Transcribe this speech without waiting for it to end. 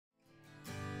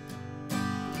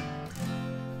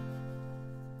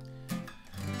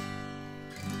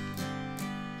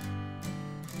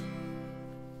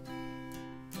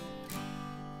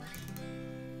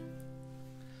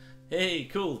Hey,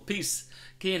 cool, peace.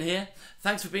 Kian here.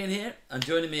 Thanks for being here and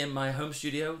joining me in my home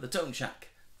studio, the Tone Shack.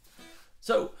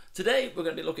 So, today we're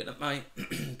going to be looking at my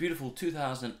beautiful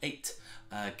 2008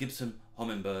 Gibson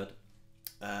Hummingbird.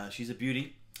 She's a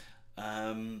beauty.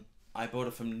 I bought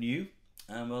her from new,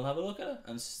 and we'll have a look at her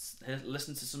and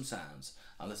listen to some sounds.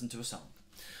 I'll listen to a song.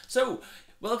 So,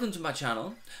 welcome to my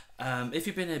channel. If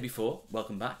you've been here before,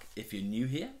 welcome back. If you're new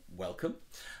here, welcome.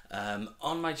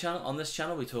 On this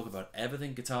channel, we talk about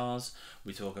everything guitars.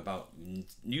 We talk about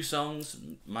new songs,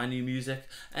 my new music,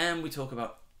 and we talk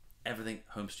about everything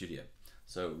home studio.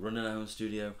 So running a home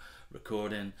studio,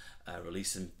 recording,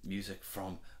 releasing music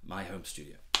from my home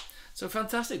studio. So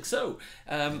fantastic. So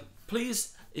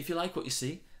please, if you like what you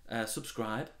see,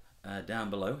 subscribe down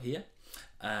below here.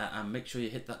 And make sure you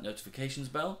hit that notifications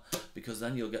bell, because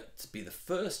then you'll get to be the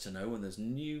first to know when there's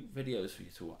new videos for you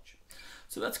to watch.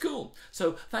 So that's cool.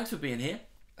 So thanks for being here.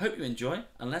 Hope you enjoy,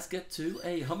 and let's get to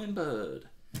a hummingbird.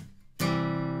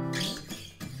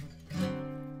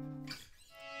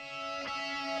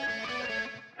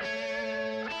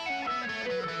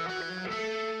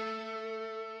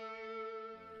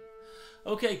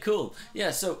 Okay, cool. Yeah,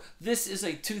 so this is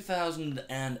a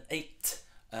 2008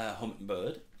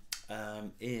 hummingbird.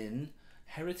 In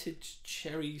Heritage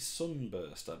Cherry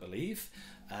Sunburst, I believe.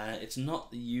 It's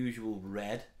not the usual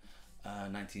red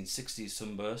 1960s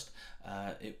Sunburst.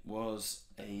 It was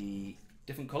a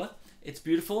different colour. It's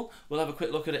beautiful. We'll have a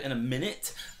quick look at it in a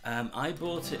minute. I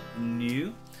bought it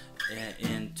new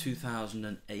in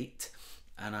 2008,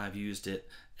 and I've used it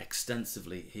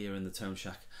extensively here in the Tone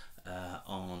Shack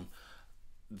on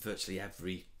virtually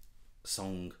every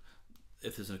song.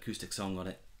 If there's an acoustic song on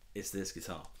it, it's this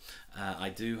guitar. I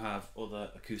do have other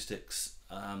acoustics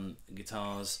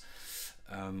guitars,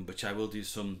 which I will do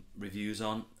some reviews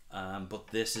on, but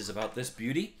this is about this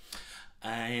beauty,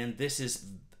 and this is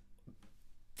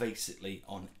basically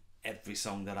on every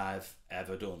song that I've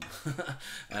ever done.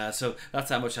 So that's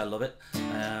how much I love it.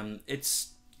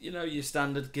 It's, you know, your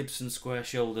standard Gibson square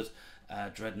shouldered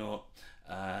dreadnought.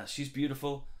 She's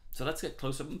beautiful. So let's get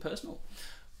close up and personal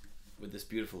with this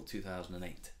beautiful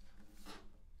 2008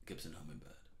 Gibson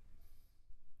Hummingbird.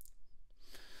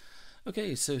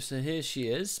 Okay, so here she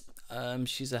is.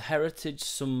 She's a Heritage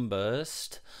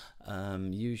Sunburst,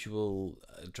 usual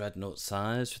dreadnought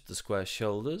size with the square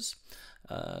shoulders,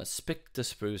 spick to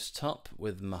spruce top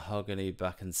with mahogany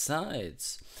back and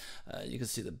sides. You can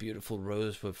see the beautiful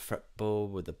rosewood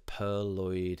fretboard with the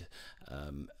pearloid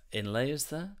inlays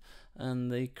there,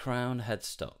 and the crown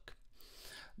headstock.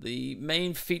 The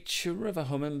main feature of a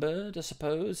hummingbird, I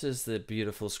suppose, is the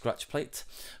beautiful scratch plate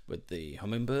with the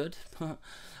hummingbird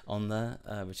on there,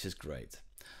 which is great.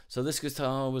 So this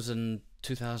guitar was in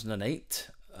 2008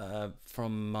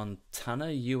 from Montana,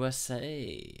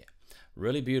 USA.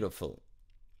 Really beautiful.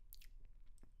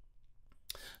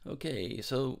 Okay,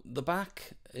 so the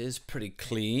back is pretty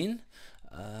clean.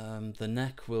 The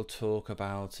neck we'll talk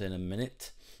about in a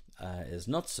minute. Is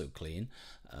not so clean,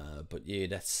 but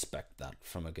you'd expect that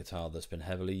from a guitar that's been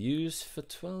heavily used for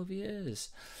 12 years.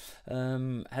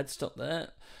 Headstock there.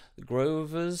 The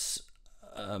Grovers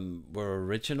were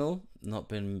original, not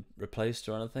been replaced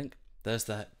or anything. There's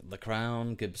the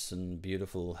crown, Gibson,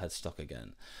 beautiful headstock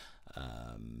again.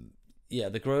 Yeah,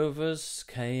 the Grovers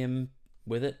came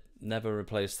with it, never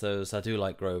replaced those. I do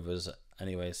like Grovers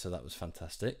anyway, so that was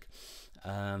fantastic.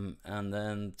 And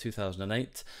then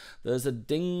 2008, there's a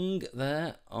ding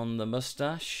there on the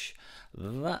mustache.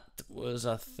 That was,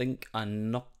 I think I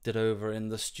knocked it over in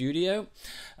the studio.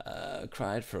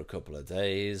 Cried for a couple of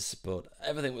days, but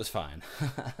everything was fine.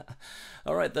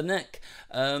 Alright, the neck.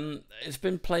 It's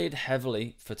been played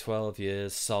heavily for 12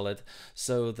 years, solid.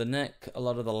 So the neck, a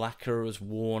lot of the lacquer was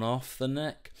worn off the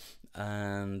neck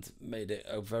and made it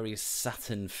a very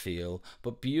satin feel,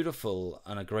 but beautiful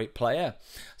and a great player.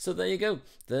 So there you go,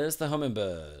 there's the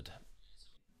Hummingbird.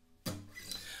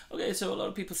 Okay, so a lot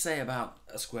of people say about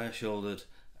a square shouldered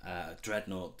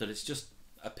dreadnought that it's just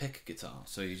a pick guitar,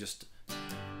 so you just,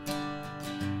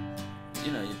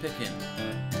 you know, you're picking,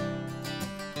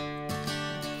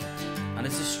 and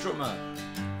it's a strummer.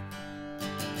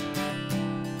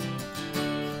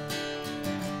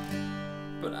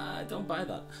 But I don't buy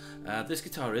that. This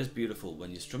guitar is beautiful when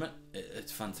you strum it.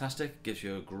 It's fantastic, gives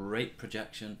you a great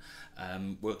projection,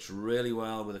 works really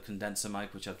well with a condenser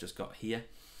mic, which I've just got here.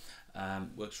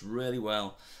 Works really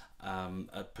well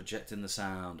at projecting the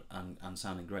sound and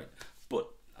sounding great. But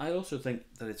I also think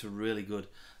that it's a really good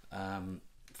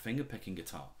finger picking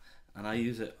guitar, and I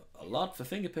use it a lot for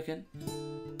finger picking.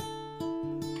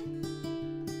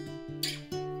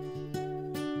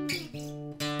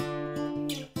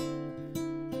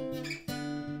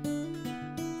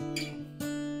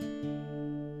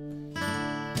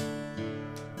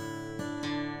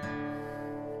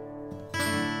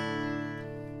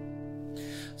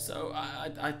 So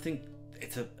I think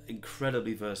it's an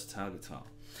incredibly versatile guitar.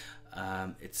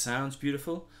 It sounds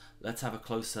beautiful. Let's have a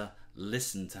closer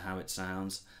listen to how it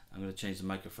sounds. I'm going to change the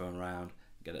microphone around,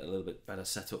 get it a little bit better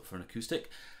set up for an acoustic.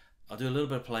 I'll do a little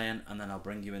bit of playing and then I'll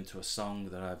bring you into a song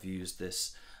that I've used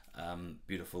this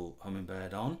beautiful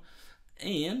hummingbird on,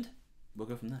 and we'll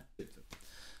go from there.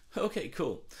 Okay,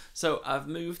 cool. So I've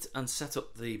moved and set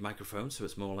up the microphone so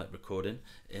it's more like recording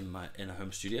in a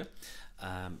home studio,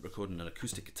 recording an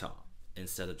acoustic guitar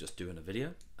instead of just doing a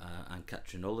video and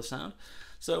capturing all the sound.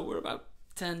 So we're about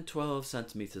 10-12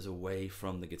 centimeters away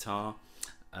from the guitar.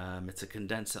 It's a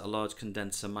condenser, a large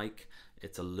condenser mic.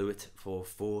 It's a Lewitt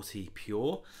 440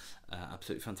 Pure,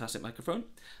 absolutely fantastic microphone.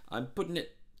 I'm putting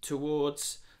it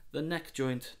towards the neck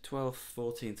joint, 12th,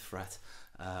 14th fret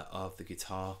of the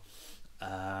guitar.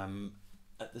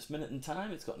 At this minute in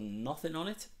time, it's got nothing on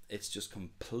it. It's just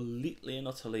completely and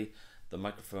utterly the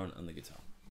microphone and the guitar.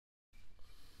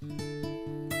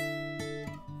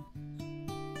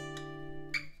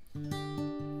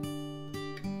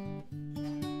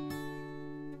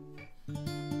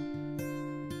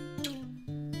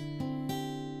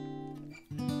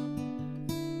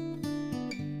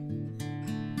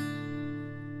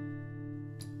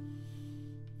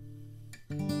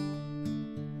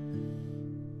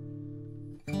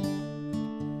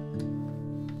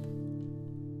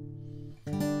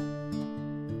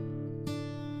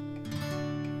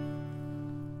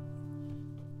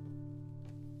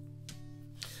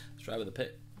 Let's try with a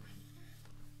pick.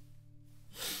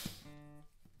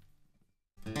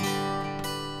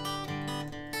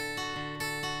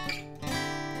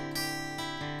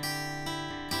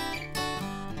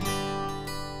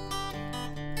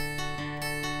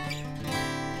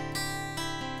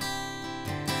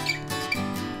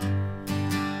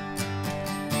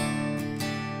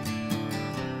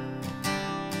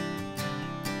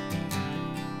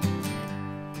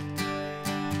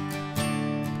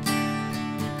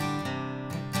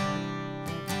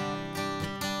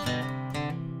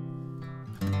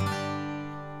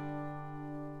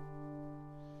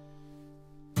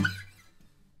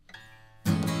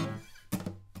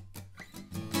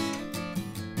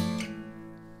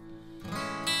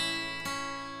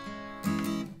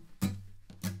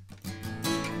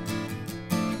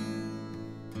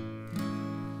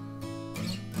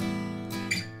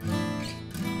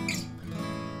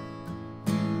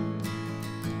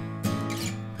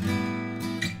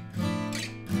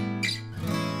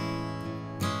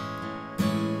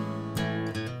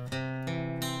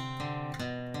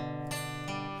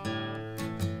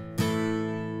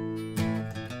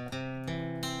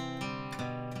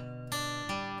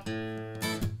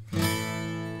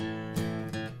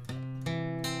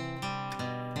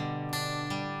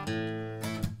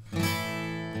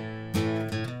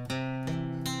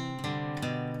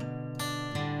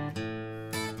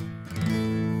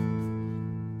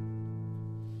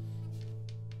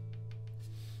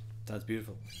 That's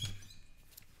beautiful.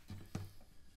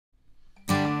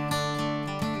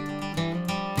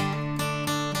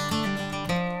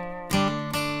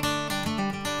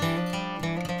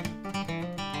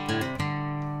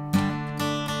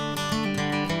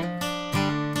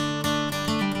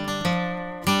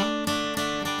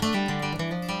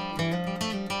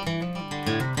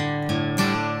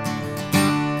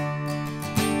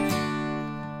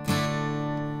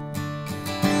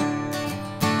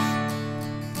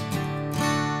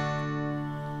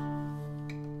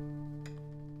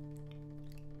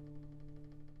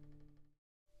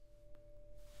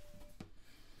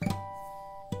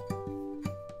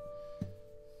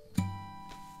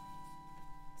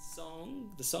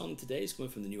 The song today is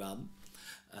coming from the new album,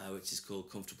 which is called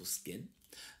Comfortable Skin,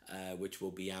 which will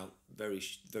be out very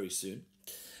soon.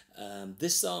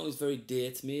 This song is very dear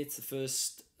to me. It's the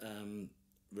first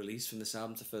release from this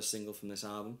album, it's the first single from this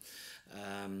album.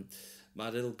 My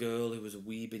little girl, who was a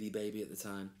wee bitty baby at the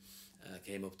time,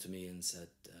 came up to me and said,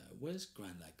 "Where's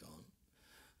Grandad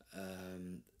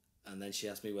gone?" And then she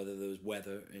asked me whether there was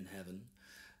weather in heaven.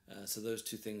 So those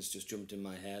two things just jumped in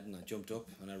my head, and I jumped up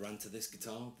and I ran to this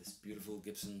guitar, this beautiful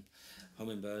Gibson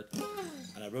Hummingbird,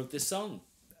 and I wrote this song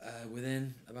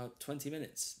within about 20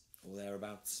 minutes or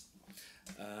thereabouts.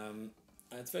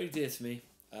 It's very dear to me.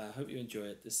 I hope you enjoy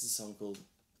it. This is a song called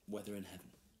Weather in Heaven.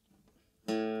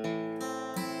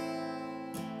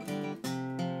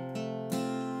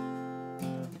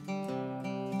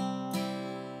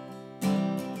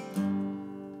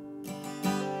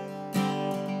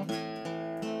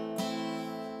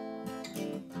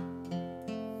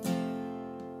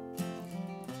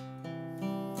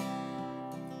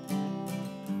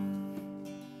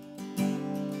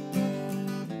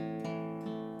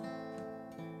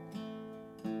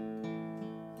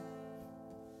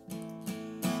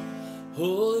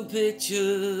 holding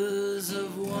pictures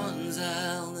of ones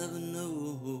I'll never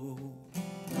know.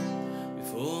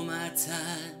 Before my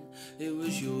time, it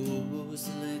was yours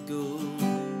to let go.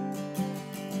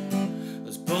 I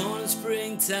was born in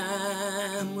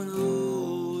springtime when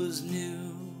all was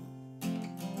new.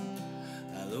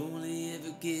 I'll only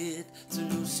ever get to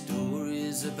know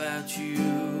stories about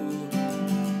you.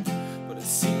 But I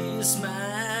see you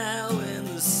smile when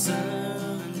the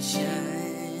sun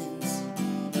shines.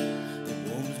 It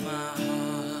warms my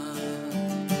heart,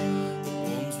 it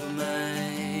warms my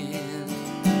mind.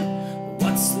 But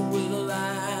what's the weather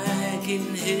like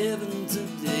in heaven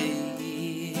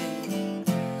today?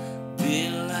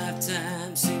 Been a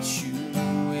lifetime since you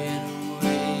went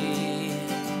away.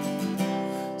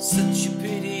 Such a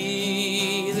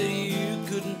pity that you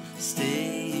couldn't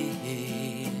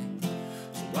stay.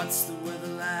 So what's the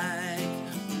weather like?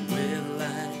 The weather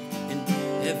like in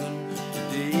heaven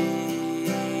today?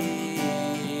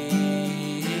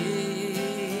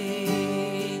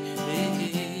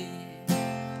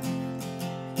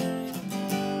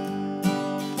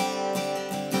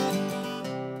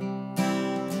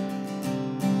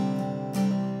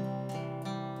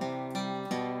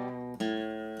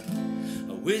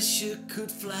 I wish you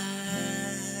could fly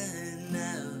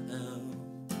now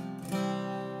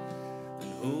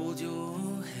and hold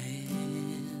your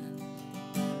hand.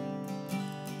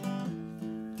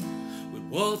 We'd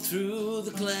walk through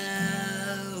the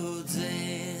clouds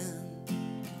and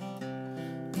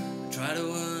try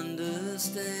to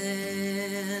understand.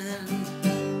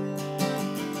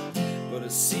 But I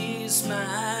see you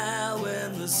smile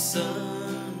when the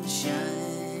sun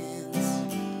shines.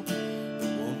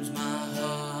 It warms my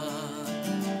heart,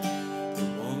 it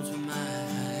warms my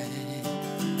mind.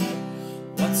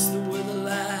 What's the weather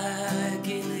like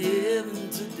in heaven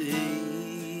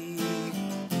today?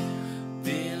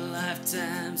 Been a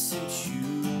lifetime since you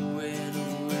went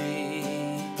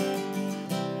away.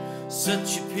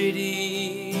 Such a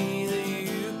pity that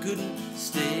you couldn't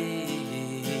stay.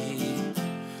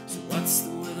 So what's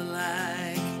the weather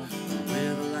like? The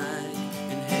weather like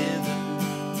in heaven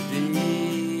today?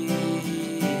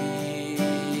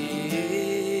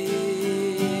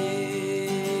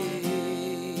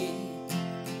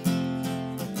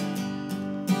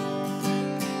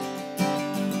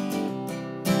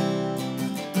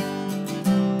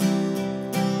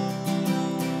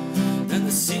 And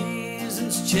the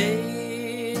seasons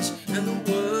change and the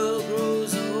world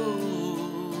grows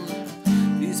old.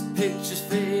 These pictures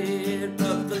fade,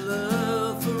 but the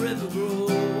love forever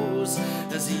grows.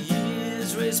 As the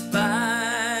years race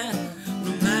by,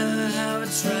 no matter how I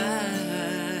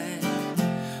try,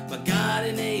 my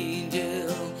guardian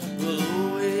angel will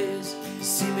always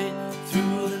see me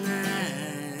through the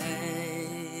night.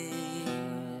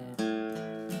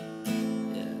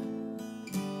 Yeah.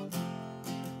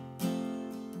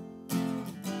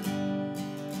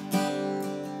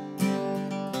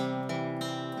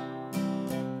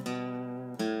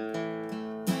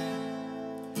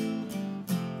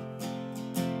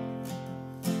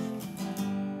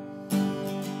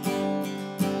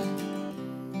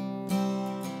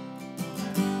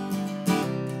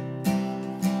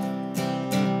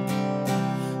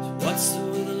 What's the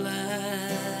weather like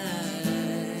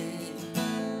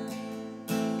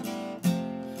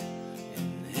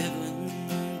in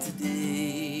heaven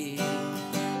today?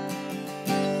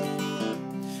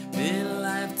 Been a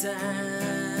lifetime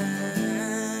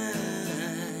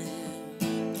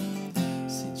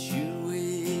since you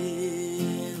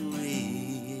went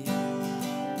away.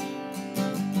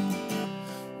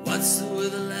 What's the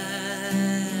weather like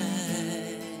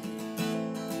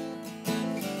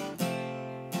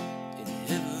in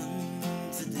heaven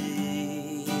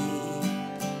today?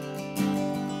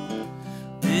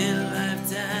 Been a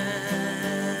lifetime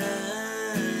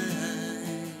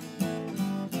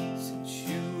since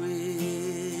you went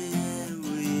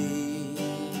away.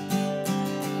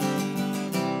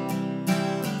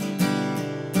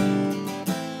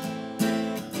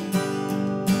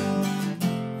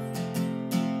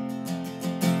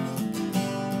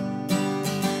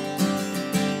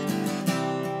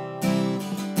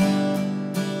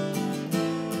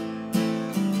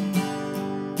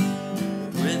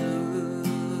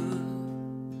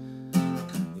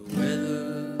 The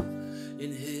weather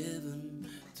in heaven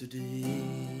today.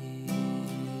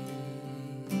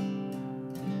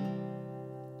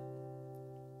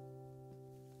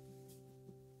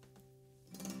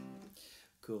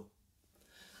 Cool.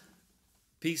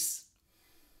 Peace.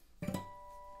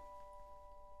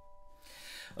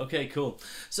 Okay, cool.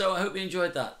 So I hope you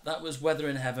enjoyed that. That was Weather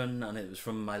in Heaven, and it was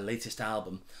from my latest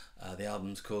album. The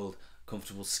album's called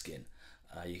Comfortable Skin.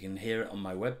 You can hear it on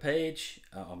my webpage,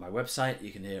 on my website.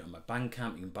 You can hear it on my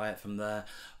Bandcamp. You can buy it from there,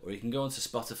 or you can go onto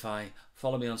Spotify,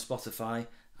 follow me on Spotify,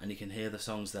 and you can hear the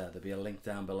songs there. There'll be a link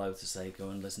down below to say go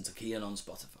and listen to Kian on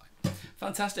Spotify.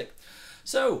 Fantastic.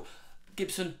 So,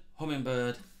 Gibson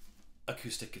Hummingbird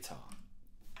acoustic guitar.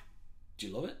 Do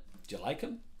you love it? Do you like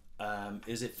them?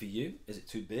 Is it for you? Is it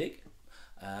too big?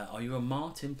 Are you a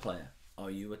Martin player? Are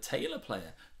you a Taylor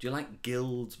player? Do you like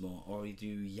Guilds more, or do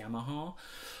you Yamaha?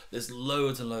 There's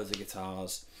loads and loads of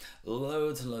guitars,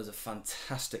 loads and loads of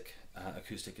fantastic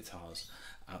acoustic guitars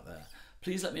out there.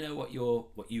 Please let me know what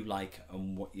you like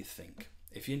and what you think.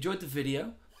 If you enjoyed the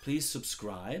video, please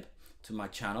subscribe to my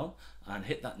channel and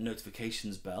hit that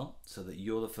notifications bell so that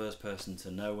you're the first person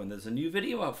to know when there's a new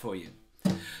video out for you.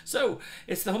 So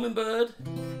it's the Hummingbird,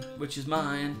 which is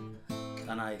mine,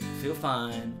 and I feel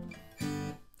fine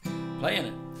playing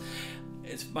it.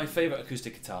 It's my favourite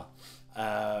acoustic guitar.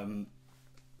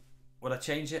 Would I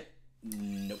change it?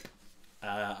 Nope.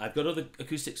 I've got other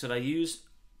acoustics that I use,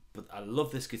 but I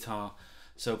love this guitar.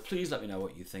 So please let me know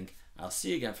what you think. I'll see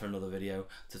you again for another video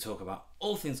to talk about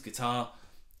all things guitar,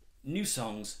 new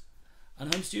songs,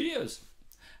 and home studios.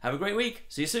 Have a great week.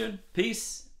 See you soon.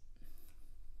 Peace.